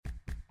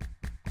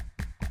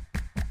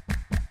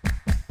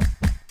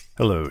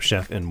Hello,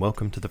 Chef, and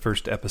welcome to the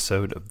first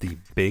episode of the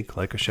Bake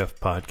Like a Chef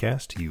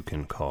podcast. You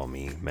can call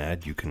me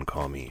Mad, you can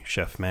call me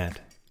Chef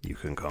Mad, you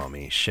can call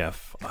me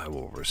Chef. I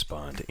will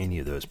respond to any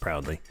of those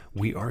proudly.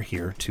 We are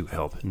here to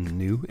help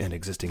new and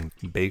existing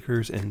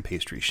bakers and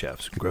pastry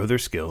chefs grow their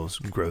skills,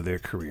 grow their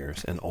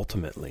careers, and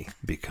ultimately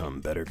become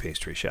better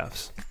pastry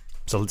chefs.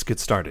 So let's get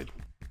started.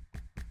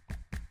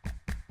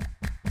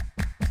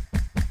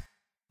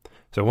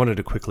 So I wanted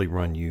to quickly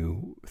run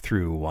you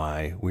through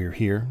why we're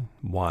here,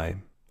 why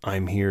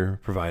I'm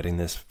here providing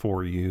this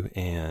for you,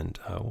 and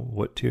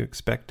what to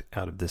expect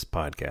out of this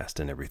podcast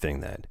and everything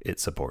that it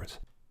supports.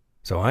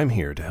 So I'm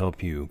here to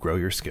help you grow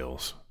your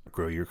skills,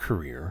 grow your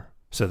career,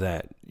 so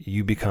that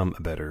you become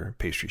a better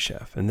pastry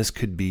chef. And this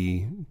could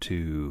be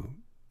to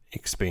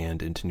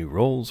expand into new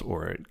roles,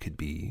 or it could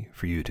be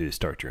for you to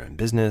start your own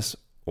business,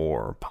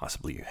 or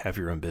possibly you have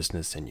your own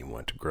business and you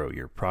want to grow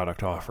your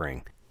product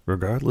offering.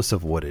 Regardless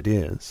of what it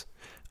is,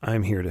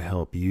 I'm here to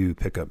help you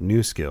pick up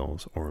new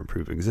skills or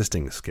improve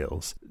existing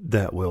skills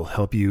that will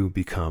help you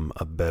become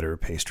a better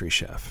pastry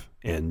chef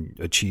and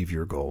achieve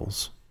your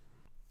goals.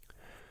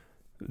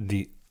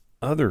 The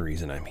other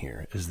reason I'm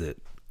here is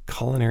that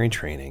culinary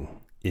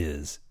training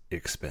is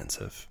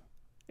expensive,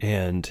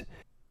 and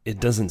it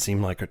doesn't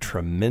seem like a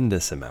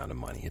tremendous amount of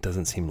money. It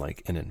doesn't seem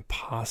like an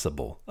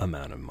impossible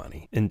amount of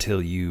money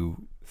until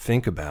you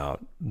think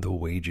about the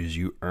wages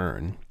you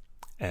earn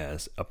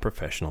as a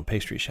professional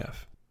pastry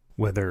chef.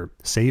 Whether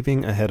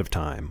saving ahead of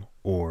time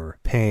or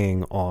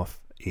paying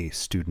off a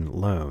student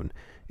loan,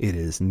 it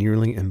is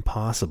nearly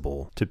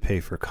impossible to pay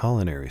for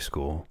culinary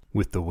school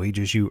with the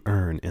wages you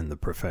earn in the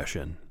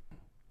profession.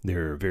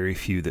 There are very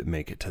few that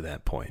make it to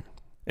that point.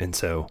 And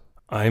so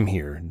I'm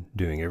here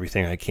doing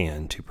everything I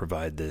can to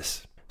provide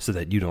this so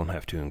that you don't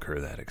have to incur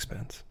that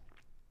expense.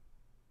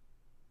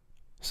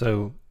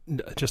 So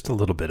just a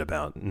little bit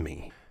about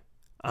me.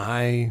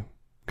 I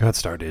got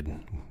started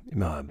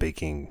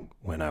baking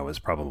when I was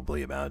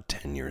probably about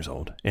 10 years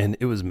old, and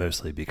it was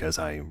mostly because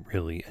I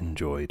really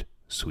enjoyed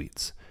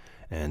sweets.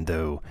 And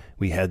though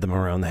we had them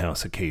around the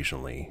house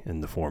occasionally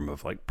in the form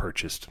of like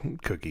purchased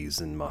cookies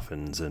and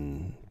muffins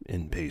and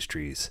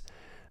pastries,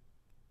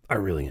 I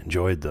really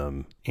enjoyed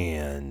them,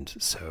 and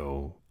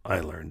so I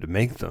learned to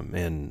make them.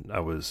 And I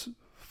was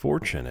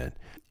fortunate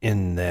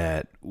in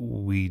that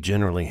we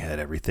generally had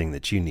everything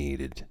that you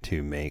needed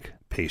to make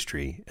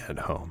pastry at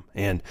home.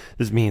 And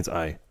this means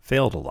I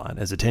failed a lot.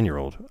 As a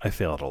 10-year-old, I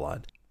failed a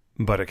lot,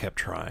 but I kept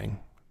trying,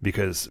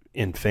 because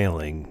in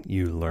failing,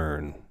 you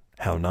learn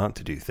how not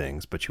to do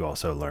things, but you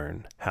also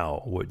learn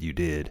how what you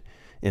did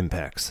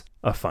impacts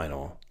a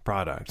final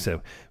product.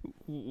 So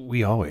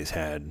we always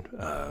had,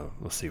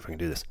 let's see if we can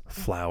do this,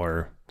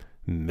 flour,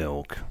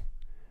 milk,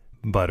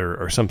 butter,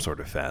 or some sort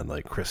of fat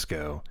like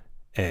Crisco,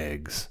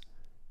 eggs,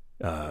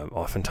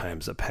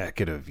 oftentimes a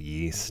packet of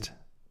yeast,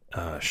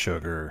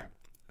 sugar,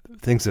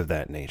 things of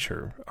that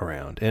nature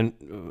around, and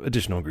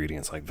additional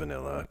ingredients like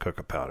vanilla,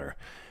 cocoa powder,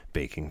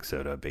 baking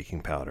soda,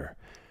 baking powder.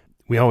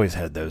 We always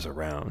had those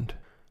around,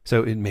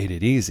 so it made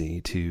it easy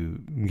to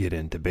get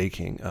into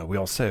baking. We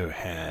also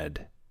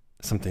had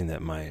something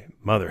that my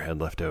mother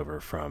had left over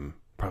from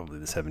probably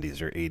the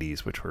 70s or 80s,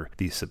 which were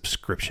these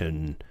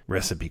subscription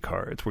recipe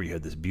cards where you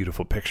had this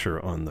beautiful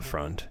picture on the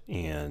front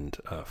and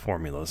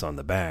formulas on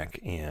the back.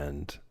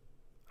 And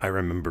I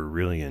remember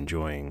really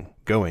enjoying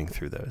going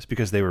through those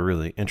because they were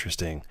really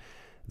interesting.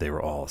 They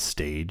were all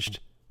staged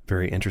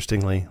very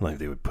interestingly, like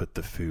they would put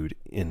the food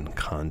in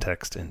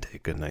context and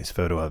take a nice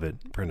photo of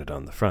it printed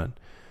on the front.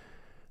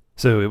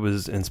 So it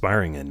was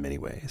inspiring in many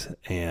ways.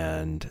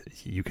 And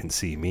you can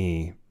see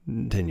me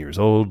 10 years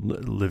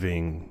old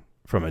living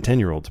from a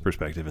 10-year-old's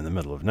perspective in the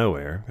middle of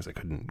nowhere, because I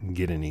couldn't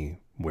get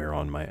anywhere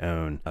on my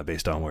own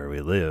based on where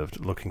we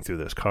lived, looking through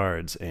those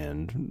cards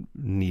and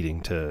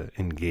needing to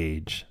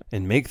engage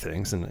and make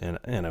things, and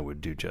I would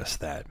do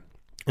just that.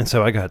 And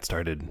so I got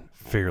started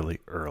fairly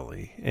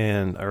early.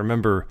 And I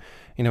remember,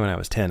 when I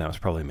was 10, I was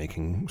probably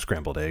making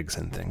scrambled eggs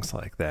and things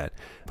like that.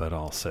 But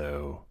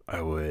also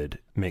I would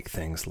make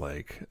things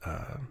like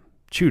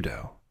chew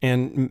dough.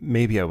 And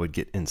maybe I would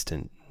get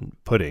instant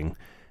pudding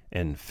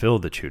and fill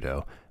the chew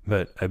dough,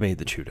 but I made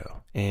the chew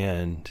dough.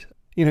 And,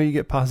 you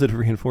get positive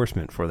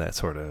reinforcement for that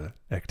sort of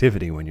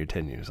activity when you're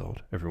 10 years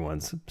old.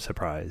 Everyone's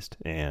surprised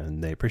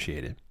and they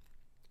appreciate it.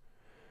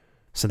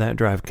 So that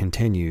drive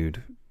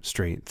continued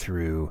straight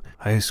through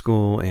high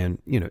school and,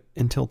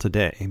 until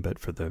today. But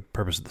for the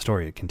purpose of the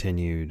story, it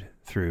continued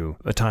through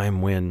a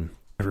time when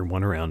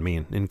everyone around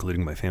me,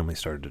 including my family,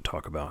 started to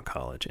talk about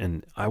college.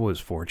 And I was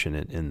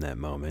fortunate in that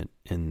moment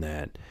in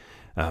that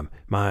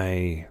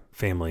my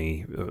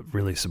family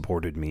really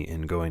supported me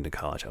in going to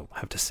college. I'll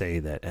have to say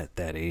that at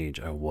that age,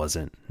 I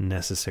wasn't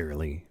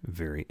necessarily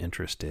very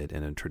interested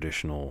in a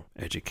traditional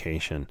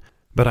education,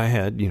 but I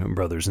had,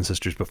 brothers and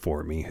sisters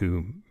before me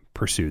who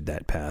pursued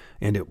that path,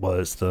 and it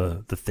was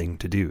the thing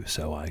to do.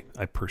 So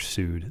I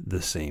pursued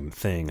the same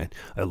thing.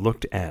 I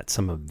looked at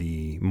some of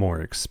the more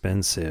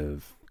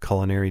expensive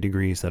culinary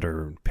degrees that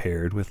are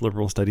paired with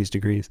liberal studies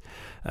degrees,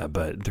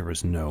 but there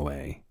was no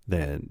way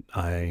that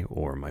I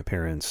or my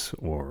parents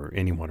or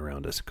anyone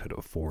around us could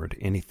afford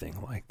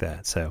anything like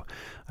that. So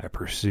I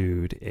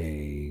pursued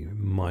a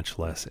much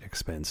less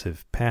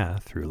expensive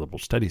path through a liberal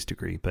studies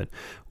degree. But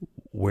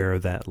where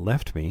that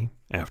left me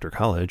after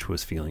college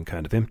was feeling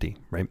kind of empty,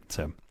 right?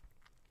 So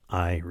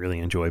I really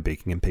enjoy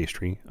baking and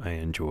pastry. I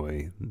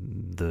enjoy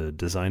the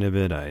design of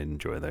it. I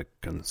enjoy the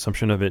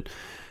consumption of it.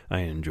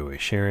 I enjoy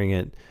sharing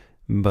it.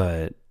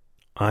 But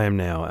I am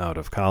now out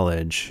of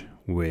college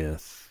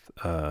with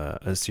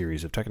a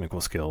series of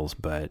technical skills,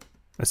 but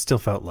I still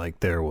felt like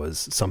there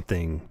was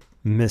something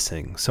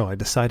missing. So I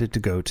decided to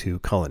go to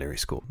culinary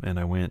school, and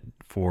I went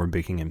for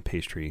baking and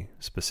pastry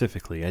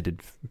specifically. I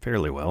did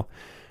fairly well.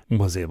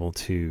 Was able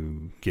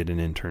to get an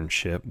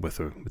internship with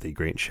a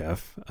great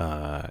chef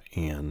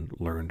and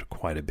learned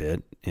quite a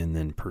bit, and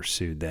then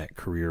pursued that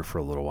career for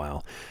a little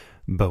while.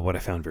 But what I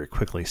found very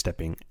quickly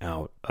stepping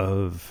out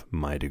of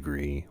my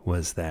degree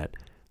was that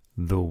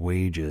the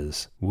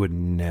wages would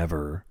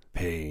never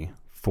pay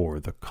for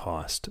the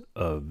cost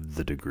of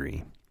the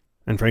degree.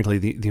 And frankly,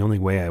 the only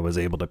way I was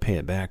able to pay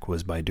it back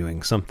was by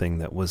doing something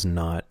that was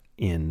not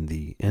in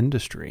the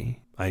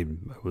industry. I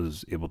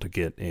was able to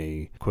get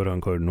a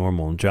quote-unquote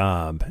normal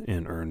job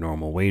and earn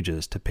normal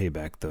wages to pay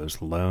back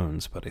those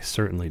loans, but I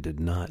certainly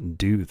did not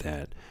do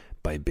that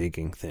by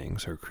baking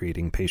things or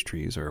creating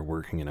pastries or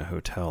working in a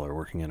hotel or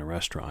working in a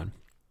restaurant.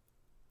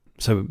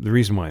 So the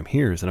reason why I'm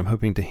here is that I'm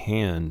hoping to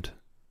hand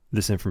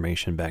this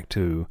information back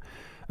to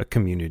a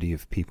community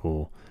of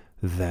people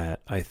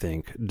that I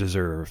think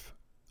deserve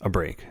a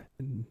break.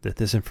 That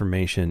this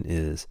information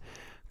is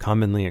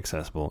commonly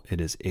accessible, it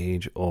is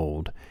age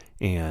old,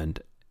 and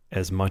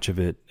as much of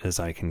it as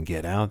I can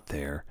get out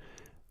there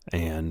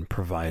and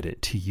provide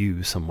it to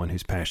you, someone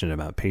who's passionate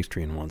about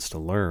pastry and wants to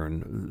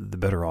learn, the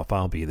better off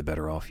I'll be, the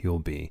better off you'll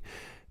be,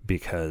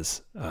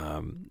 because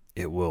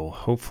it will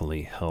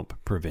hopefully help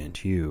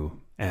prevent you,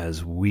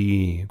 as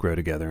we grow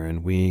together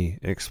and we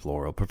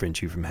explore, it'll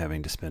prevent you from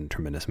having to spend a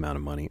tremendous amount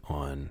of money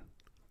on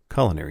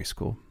culinary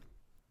school.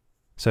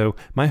 So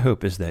my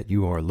hope is that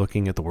you are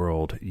looking at the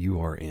world you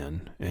are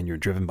in, and you're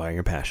driven by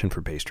your passion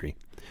for pastry,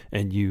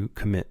 and you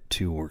commit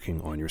to working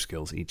on your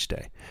skills each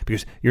day,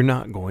 because you're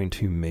not going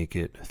to make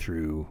it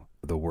through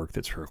the work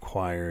that's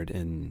required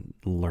in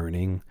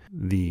learning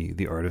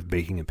the art of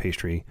baking and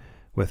pastry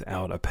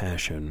without a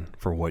passion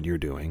for what you're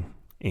doing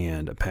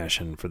and a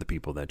passion for the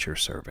people that you're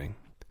serving.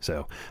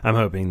 So I'm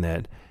hoping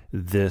that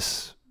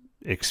this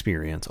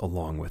experience,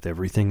 along with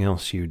everything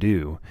else you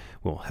do,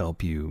 will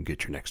help you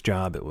get your next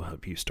job. It will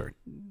help you start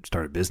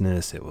a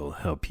business. It will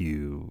help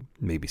you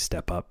maybe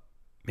step up.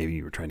 Maybe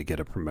you were trying to get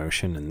a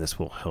promotion, and this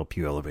will help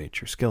you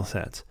elevate your skill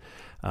sets.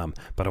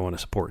 But I want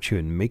to support you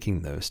in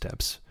making those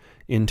steps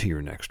into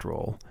your next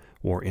role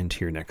or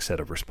into your next set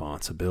of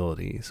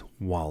responsibilities,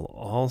 while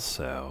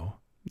also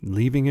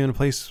leaving you in a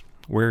place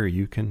where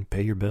you can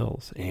pay your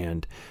bills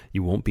and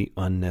you won't be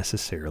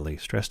unnecessarily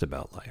stressed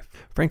about life.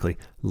 Frankly,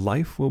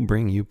 life will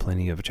bring you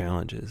plenty of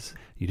challenges.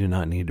 You do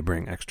not need to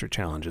bring extra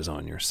challenges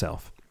on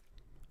yourself.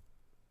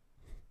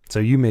 So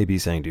you may be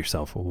saying to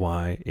yourself,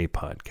 why a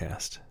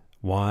podcast?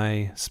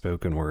 Why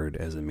spoken word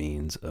as a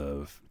means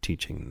of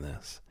teaching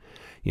this?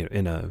 You know,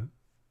 in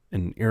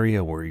an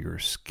area where your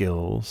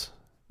skills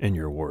and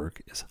your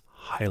work is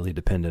highly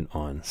dependent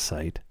on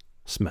sight,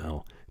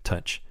 smell,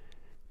 touch,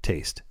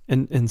 taste,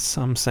 and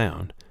some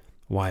sound,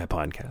 why a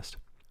podcast?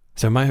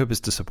 So my hope is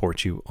to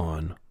support you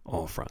on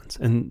all fronts.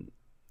 And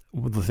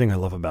the thing I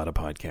love about a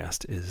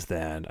podcast is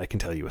that I can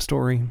tell you a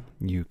story,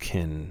 you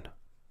can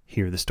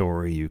hear the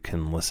story, you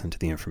can listen to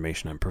the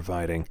information I'm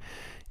providing,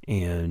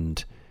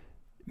 and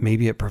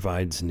maybe it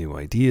provides new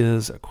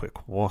ideas, a quick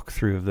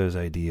walkthrough of those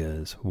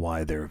ideas,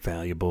 why they're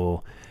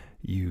valuable.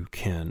 You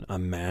can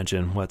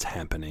imagine what's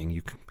happening.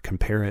 You can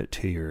compare it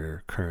to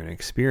your current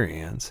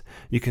experience.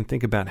 You can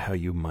think about how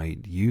you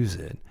might use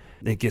it.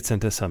 It gets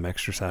into some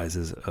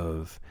exercises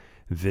of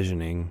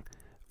visioning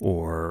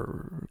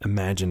or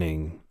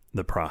imagining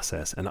the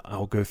process, and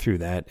I'll go through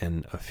that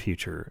in a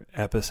future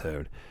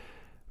episode.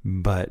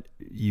 But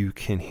you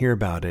can hear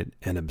about it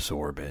and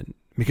absorb it,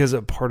 because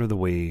a part of the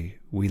way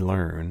we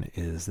learn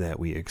is that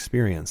we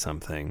experience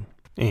something,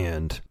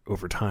 and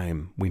over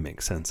time we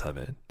make sense of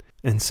it.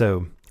 And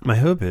so my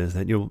hope is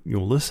that you'll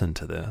listen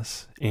to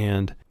this,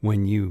 and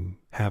when you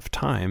have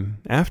time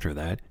after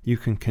that, you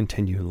can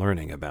continue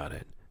learning about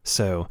it.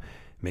 So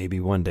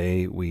maybe one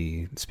day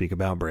we speak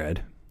about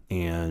bread,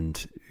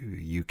 and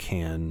you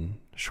can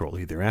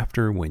shortly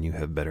thereafter, when you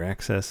have better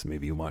access,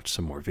 maybe you watch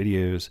some more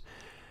videos,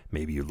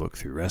 maybe you look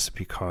through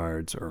recipe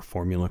cards or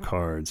formula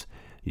cards,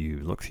 you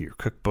look through your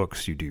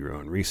cookbooks, you do your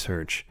own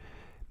research,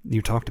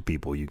 you talk to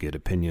people, you get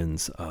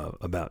opinions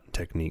about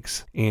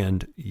techniques,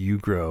 and you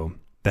grow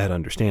that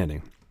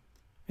understanding.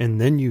 And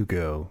then you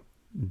go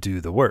do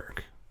the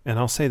work. And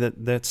I'll say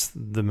that that's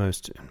the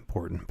most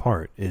important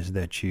part, is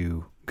that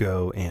you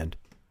go and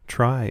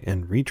try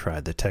and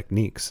retry the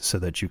techniques so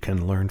that you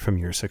can learn from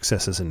your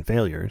successes and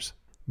failures.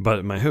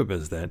 But my hope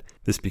is that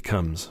this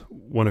becomes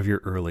one of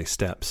your early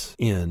steps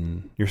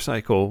in your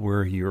cycle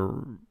where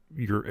you're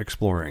you're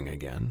exploring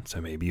again.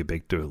 So maybe you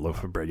baked a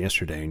loaf of bread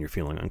yesterday and you're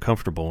feeling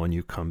uncomfortable, and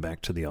you come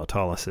back to the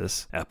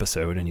autolysis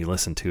episode and you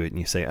listen to it and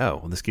you say, oh,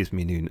 well, this gives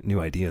me new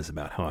ideas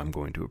about how I'm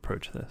going to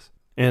approach this.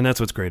 And that's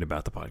what's great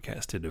about the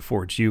podcast. It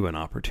affords you an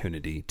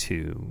opportunity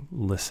to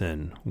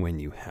listen when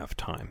you have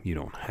time. You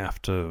don't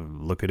have to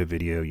look at a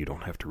video. You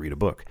don't have to read a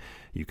book.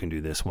 You can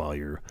do this while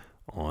you're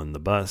on the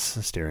bus,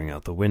 staring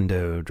out the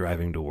window,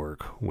 driving to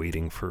work,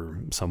 waiting for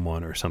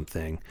someone or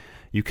something.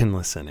 You can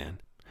listen in.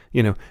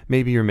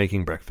 Maybe you're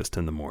making breakfast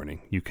in the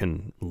morning. You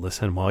can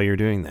listen while you're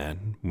doing that.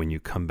 When you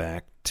come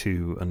back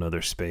to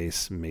another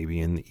space,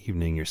 maybe in the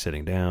evening you're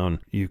sitting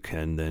down, you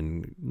can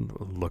then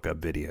look up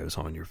videos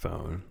on your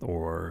phone,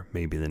 or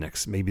maybe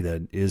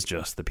that is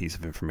just the piece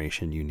of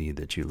information you need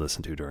that you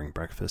listen to during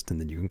breakfast,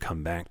 and then you can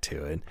come back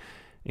to it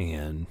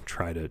and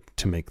try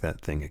to make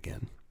that thing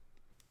again.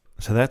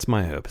 So that's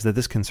my hope, is that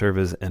this can serve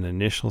as an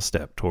initial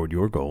step toward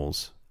your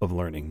goals of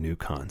learning new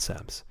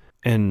concepts.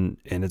 And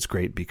it's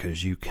great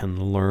because you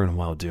can learn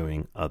while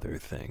doing other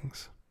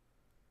things.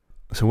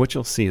 So what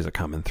you'll see as a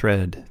common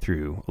thread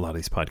through a lot of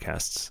these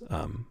podcasts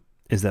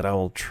is that I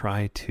will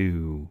try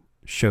to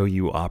show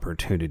you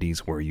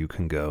opportunities where you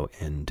can go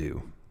and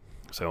do.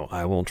 So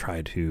I will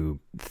try to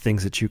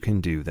things that you can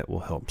do that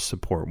will help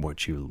support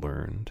what you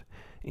learned.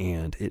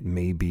 And it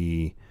may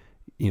be,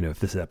 if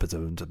this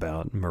episode's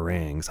about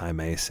meringues, I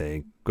may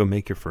say, go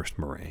make your first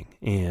meringue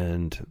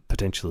and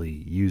potentially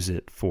use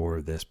it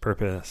for this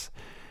purpose.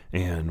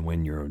 And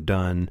when you're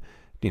done,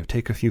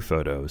 take a few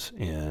photos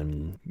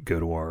and go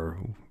to our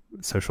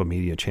social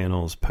media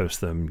channels, post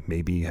them,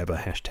 maybe have a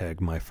hashtag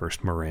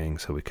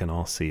 #myfirstmeringue so we can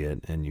all see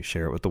it and you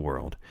share it with the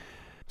world.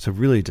 So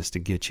really just to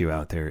get you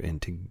out there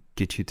and to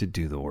get you to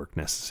do the work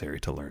necessary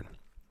to learn.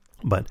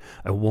 But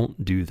I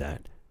won't do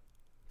that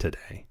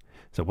today.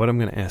 So what I'm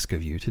going to ask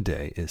of you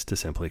today is to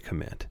simply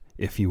commit.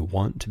 If you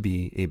want to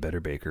be a better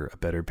baker, a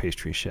better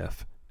pastry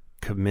chef,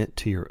 commit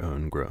to your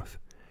own growth.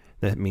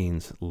 That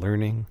means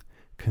learning,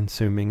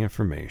 consuming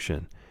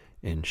information,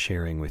 and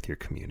sharing with your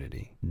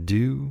community.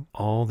 Do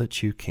all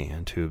that you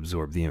can to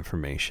absorb the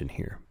information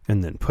here,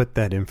 and then put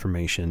that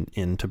information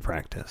into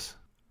practice.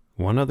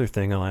 One other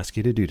thing I'll ask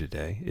you to do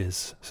today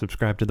is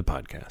subscribe to the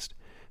podcast.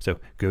 So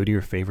go to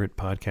your favorite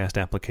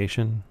podcast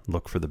application,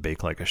 look for the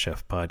Bake Like a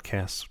Chef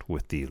podcast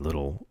with the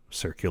little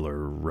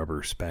circular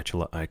rubber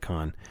spatula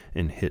icon,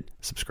 and hit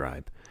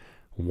subscribe.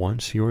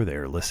 Once you're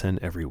there, listen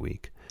every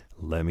week.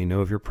 Let me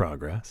know of your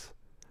progress.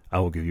 I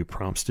will give you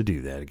prompts to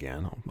do that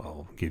again.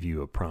 I'll give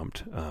you a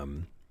prompt,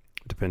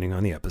 depending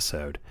on the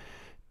episode,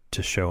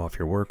 to show off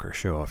your work or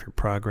show off your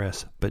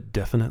progress, but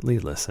definitely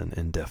listen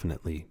and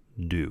definitely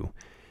do.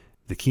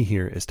 The key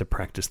here is to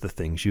practice the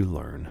things you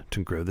learn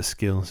to grow the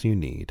skills you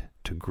need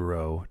to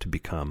grow to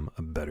become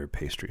a better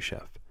pastry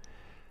chef.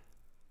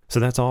 So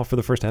that's all for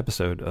the first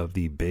episode of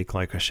the Bake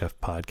Like a Chef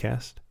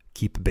podcast.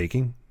 Keep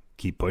baking,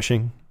 keep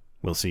pushing.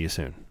 We'll see you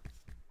soon.